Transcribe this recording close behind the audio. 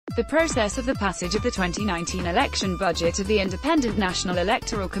The process of the passage of the 2019 election budget of the Independent National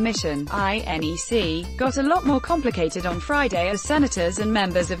Electoral Commission (INEC) got a lot more complicated on Friday as senators and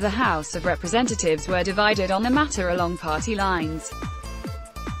members of the House of Representatives were divided on the matter along party lines.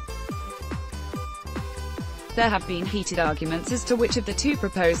 There have been heated arguments as to which of the two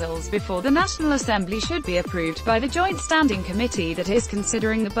proposals before the National Assembly should be approved by the Joint Standing Committee that is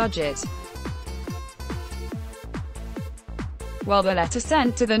considering the budget. While the letter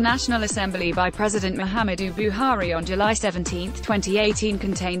sent to the National Assembly by President Muhammadu Buhari on July 17, 2018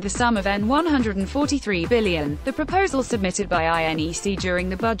 contained the sum of N$143 billion, the proposal submitted by INEC during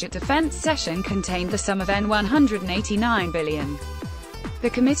the budget defense session contained the sum of N$189 billion. The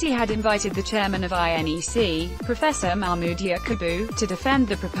committee had invited the chairman of INEC, Professor Mahmoud Yakubu, to defend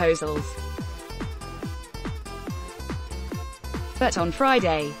the proposals. But on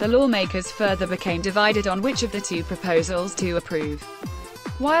Friday, the lawmakers further became divided on which of the two proposals to approve.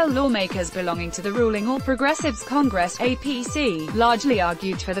 While lawmakers belonging to the ruling All Progressives Congress (APC) largely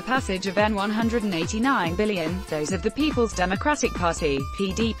argued for the passage of N$189 billion, those of the People's Democratic Party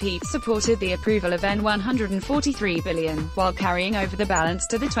 (PDP) supported the approval of N$143 billion, while carrying over the balance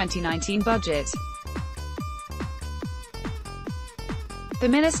to the 2019 budget. The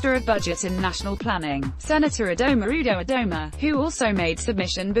Minister of Budget and National Planning, Senator Udoma, who also made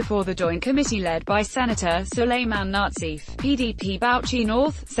submission before the Joint Committee led by Senator Suleiman Nazif, PDP Bauchi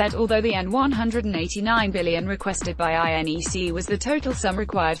North, said although the N$189 billion requested by INEC was the total sum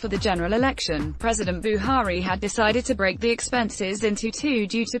required for the general election, President Buhari had decided to break the expenses into two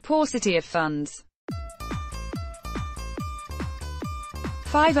due to paucity of funds.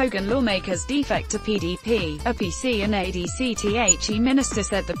 Five Ogun lawmakers defect to PDP, APC and ADC. Minister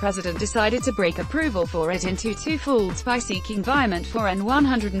said the president decided to break approval for it into two folds by seeking vehement for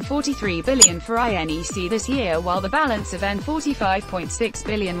N$143 billion for INEC this year while the balance of N$45.6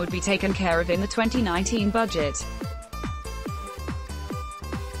 billion would be taken care of in the 2019 budget.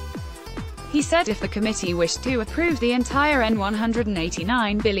 He said if the committee wished to approve the entire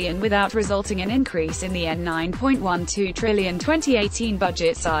N$189 billion without resulting in increase in the N$9.12 trillion 2018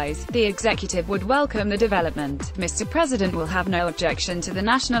 budget size, the executive would welcome the development. Mr. President will have no objection to the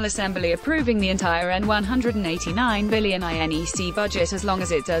National Assembly approving the entire N$189 billion INEC budget as long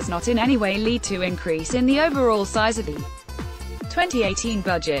as it does not in any way lead to increase in the overall size of the 2018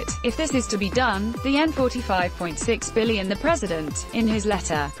 budget. If this is to be done, the N$45.6 billion the President, in his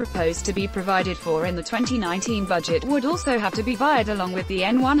letter, proposed to be provided for in the 2019 budget would also have to be vied along with the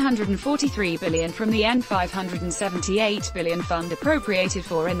N$143 billion from the N$578 billion fund appropriated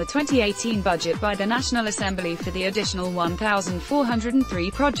for in the 2018 budget by the National Assembly for the additional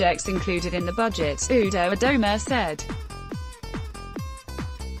 1,403 projects included in the budget, Udoma said.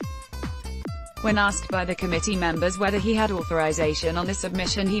 When asked by the committee members whether he had authorization on the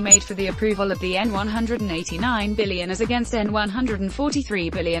submission he made for the approval of the N$189 billion as against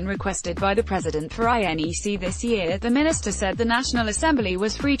N$143 billion requested by the President for INEC this year, the minister said the National Assembly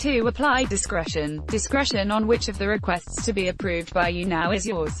was free to apply discretion. Discretion on which of the requests to be approved by you now is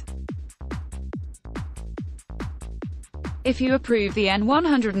yours. If you approve the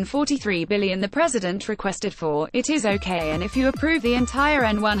N$143 billion the President requested for, it is okay, and if you approve the entire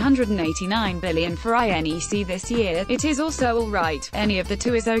N$189 billion for INEC this year, it is also alright. Any of the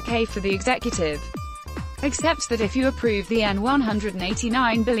two is okay for the executive. Except that if you approve the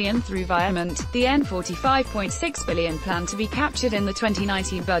N$189 billion through vehement, the N$45.6 billion plan to be captured in the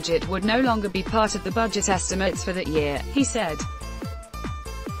 2019 budget would no longer be part of the budget estimates for that year, he said.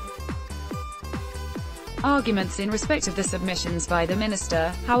 Arguments in respect of the submissions by the minister,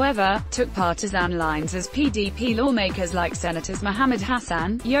 however, took partisan lines as PDP lawmakers like Senators Mohammed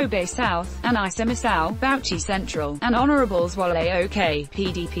Hassan, Yobe South, and Issa Misau, Bauchi Central, and Honourables Wale Ok,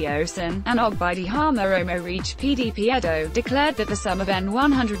 PDP Osun, and Ogbidi Hama Omo Reach, PDP Edo, declared that the sum of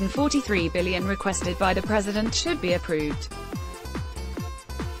N$143 billion requested by the President should be approved.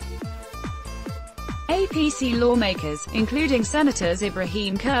 APC lawmakers, including Senators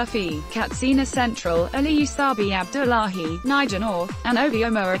Ibrahim Kurfi, Katsina Central, Aliyu Sabi Abdullahi, Niger North, and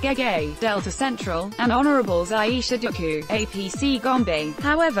Obioma Agege, Delta Central, and Honourables Aisha Duku, APC Gombe,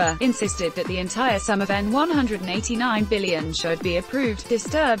 however, insisted that the entire sum of N$189 billion should be approved,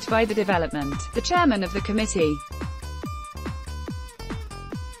 disturbed by the development. The chairman of the committee,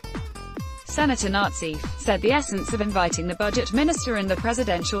 Senator Nazif, said the essence of inviting the budget minister and the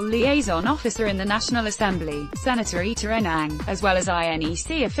presidential liaison officer in the National Assembly, Senator Ita Enang, as well as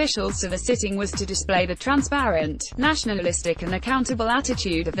INEC officials to the sitting was to display the transparent, nationalistic and accountable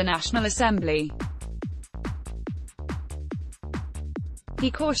attitude of the National Assembly. He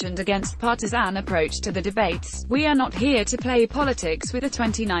cautioned against partisan approach to the debates. "We are not here to play politics with the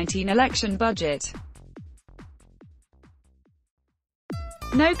 2019 election budget.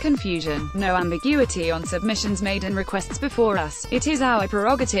 No confusion, no ambiguity on submissions made and requests before us. It is our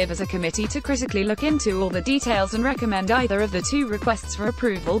prerogative as a committee to critically look into all the details and recommend either of the two requests for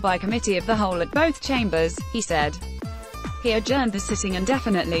approval by committee of the whole at both chambers," he said. He adjourned the sitting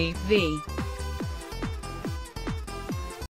indefinitely. V.